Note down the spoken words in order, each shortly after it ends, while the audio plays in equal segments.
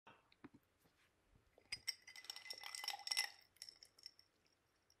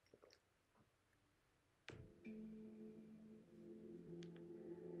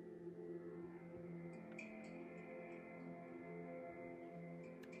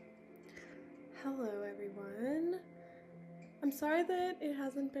Hello everyone. I'm sorry that it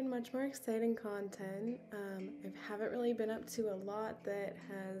hasn't been much more exciting content. I haven't really been up to a lot that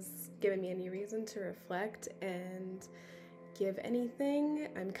has given me any reason to reflect and give anything.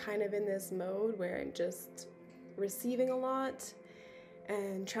 I'm kind of in this mode where I'm just receiving a lot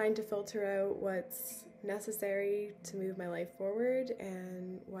and trying to filter out what's necessary to move my life forward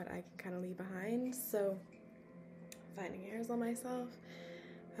and what I can kind of leave behind. So, finding errors on myself.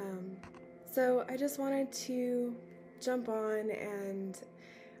 So I just wanted to jump on, and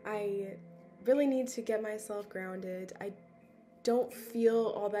I really need to get myself grounded. I don't feel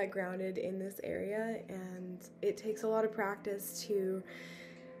all that grounded in this area, and it takes a lot of practice to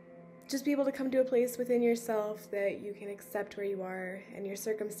just be able to come to a place within yourself that you can accept where you are and your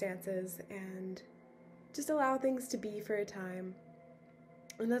circumstances and just allow things to be for a time.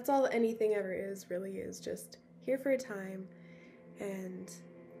 And that's all anything ever is, really, is just here for a time, and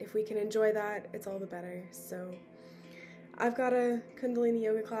if we can enjoy that, it's all the better. So I've got a Kundalini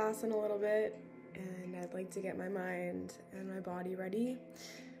yoga class in a little bit, and I'd like to get my mind and my body ready.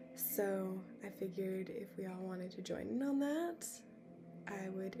 So I figured if we all wanted to join in on that, I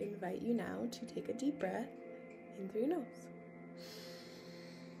would invite you now to take a deep breath in through your nose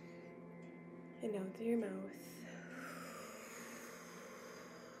and out through your mouth.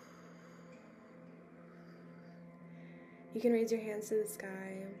 You can raise your hands to the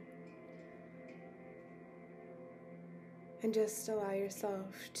sky and just allow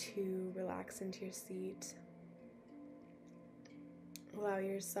yourself to relax into your seat. Allow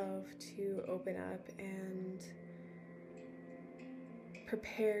yourself to open up and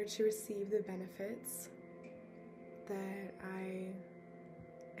prepare to receive the benefits that I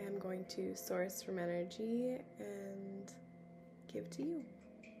am going to source from energy and give to you.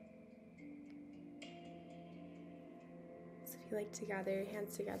 So if you like to gather your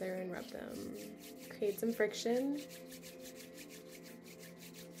hands together and rub them, create some friction.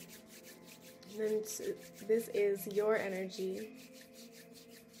 And this is your energy.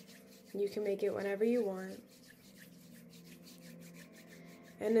 You can make it whenever you want.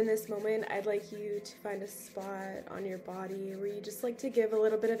 And in this moment, I'd like you to find a spot on your body where you just like to give a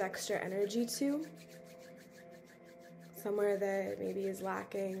little bit of extra energy to. Somewhere that maybe is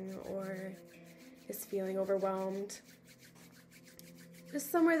lacking or is feeling overwhelmed. Just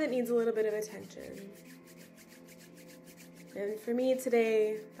somewhere that needs a little bit of attention. And for me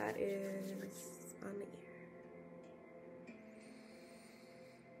today, that is on the ear.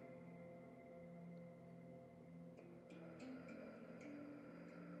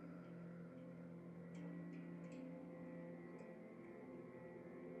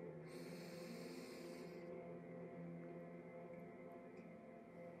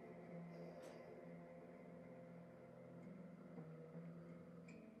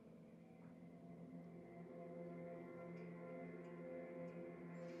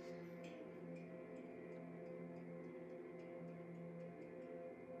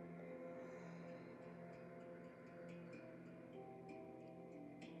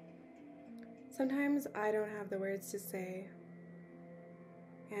 Sometimes I don't have the words to say,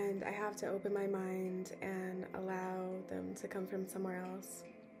 and I have to open my mind and allow them to come from somewhere else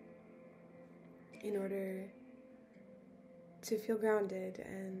in order to feel grounded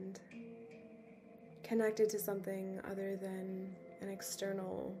and connected to something other than an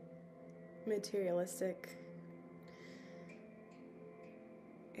external, materialistic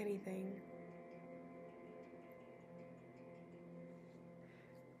anything.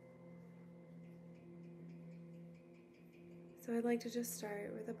 So I'd like to just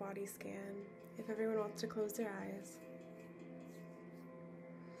start with a body scan, if everyone wants to close their eyes.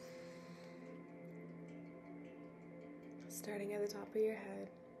 Starting at the top of your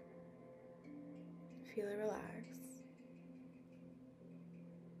head, feel it relax.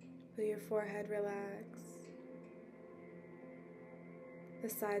 Feel your forehead relax, the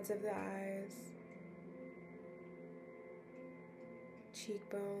sides of the eyes,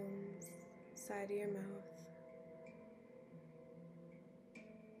 cheekbones, side of your mouth.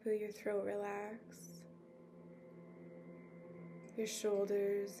 Feel your throat relax, your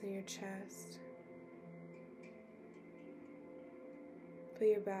shoulders and your chest. Feel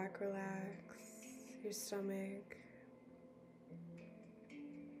your back relax, your stomach.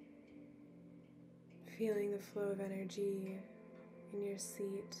 Feeling the flow of energy in your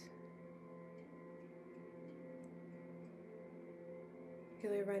seat.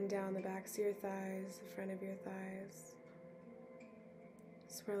 Feel it run down the backs of your thighs, the front of your thighs.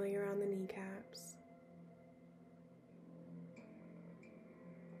 Swirling around the kneecaps,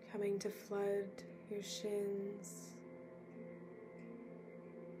 coming to flood your shins,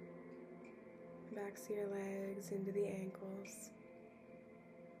 backs of your legs into the ankles,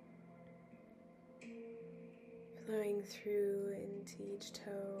 flowing through into each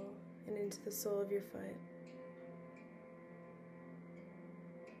toe and into the sole of your foot.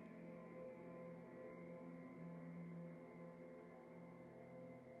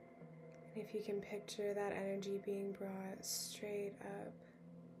 And if you can picture that energy being brought straight up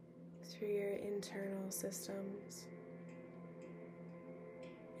through your internal systems,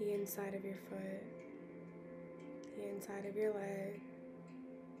 the inside of your foot, the inside of your leg,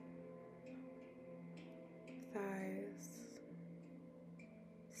 thighs,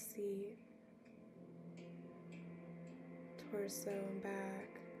 seat, torso and back,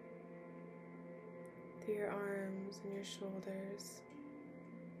 through your arms and your shoulders,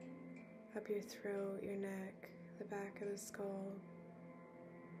 up your throat, your neck, the back of the skull,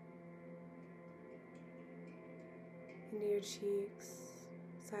 into your cheeks,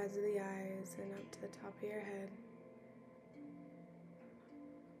 sides of the eyes, and up to the top of your head.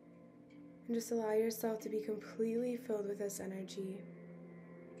 And just allow yourself to be completely filled with this energy.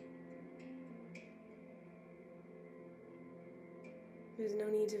 There's no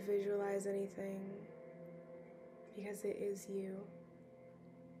need to visualize anything because it is you.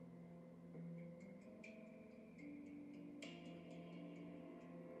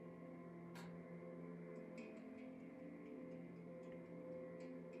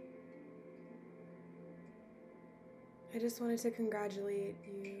 I just wanted to congratulate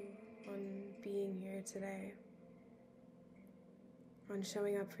you on being here today, on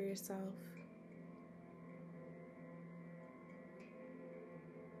showing up for yourself,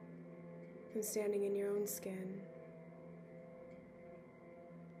 and standing in your own skin.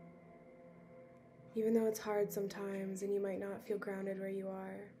 Even though it's hard sometimes and you might not feel grounded where you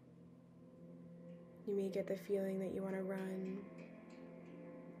are, you may get the feeling that you want to run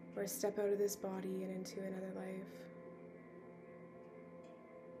or step out of this body and into another life.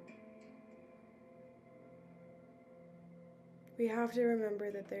 We have to remember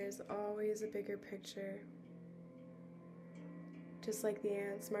that there's always a bigger picture. Just like the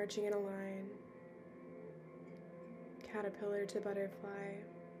ants marching in a line, caterpillar to butterfly,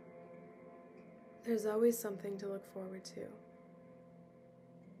 there's always something to look forward to.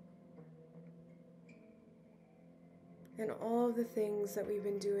 And all of the things that we've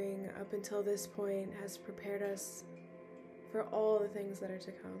been doing up until this point has prepared us for all the things that are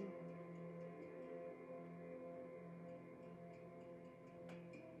to come.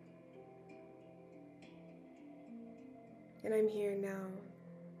 And I'm here now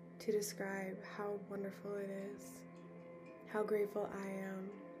to describe how wonderful it is, how grateful I am,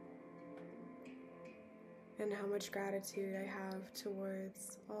 and how much gratitude I have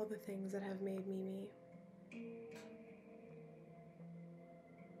towards all the things that have made me me.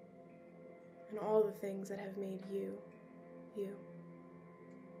 And all the things that have made you, you.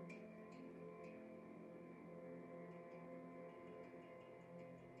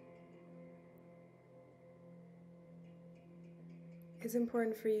 It's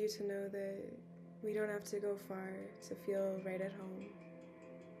important for you to know that we don't have to go far to feel right at home.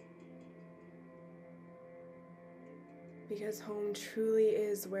 Because home truly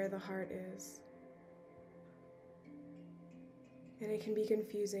is where the heart is. And it can be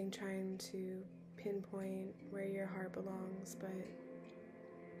confusing trying to pinpoint where your heart belongs, but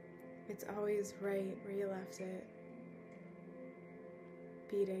it's always right where you left it,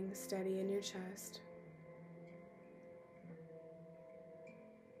 beating steady in your chest.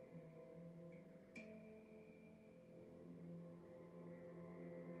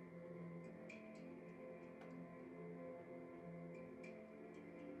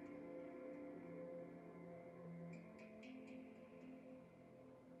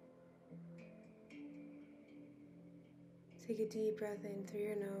 Take a deep breath in through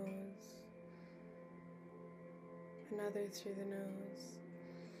your nose, another through the nose,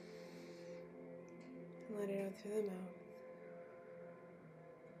 and let it out through the mouth.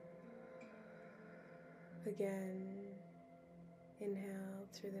 Again, inhale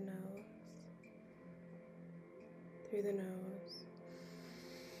through the nose,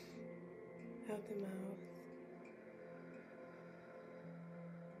 out the mouth.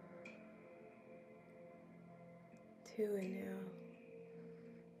 Two, inhale,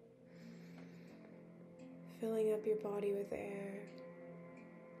 filling up your body with air,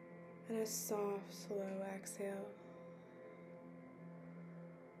 and a soft, slow exhale.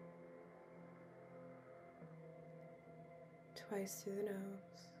 Twice through the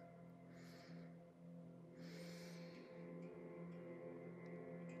nose.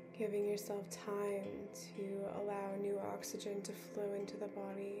 Giving yourself time to allow new oxygen to flow into the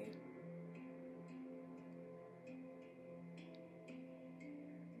body.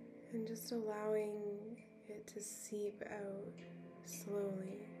 And just allowing it to seep out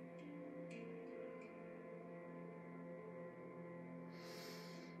slowly.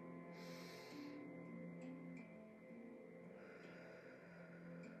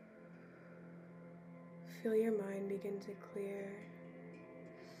 Feel your mind begin to clear.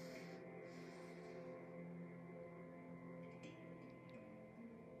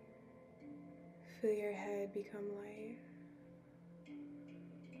 Feel your head become light.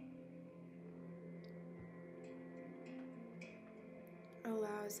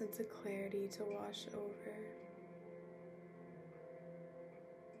 Allow a sense of clarity to wash over.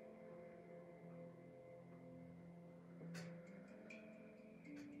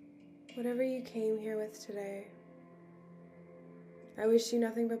 Whatever you came here with today, I wish you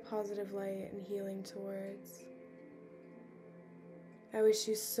nothing but positive light and healing towards. I wish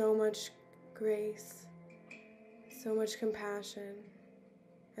you so much grace, so much compassion,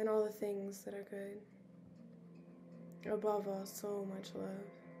 and all the things that are good. Above all, so much love.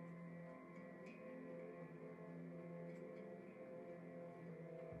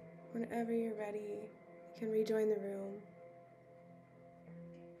 Whenever you're ready, you can rejoin the room.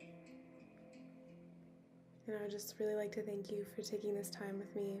 And I would just really like to thank you for taking this time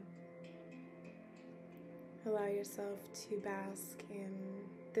with me. Allow yourself to bask in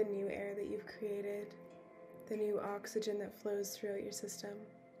the new air that you've created, the new oxygen that flows throughout your system.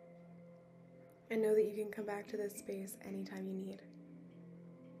 And know that you can come back to this space anytime you need.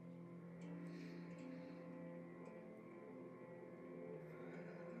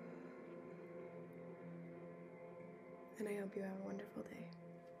 And I hope you have a wonderful day.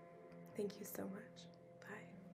 Thank you so much.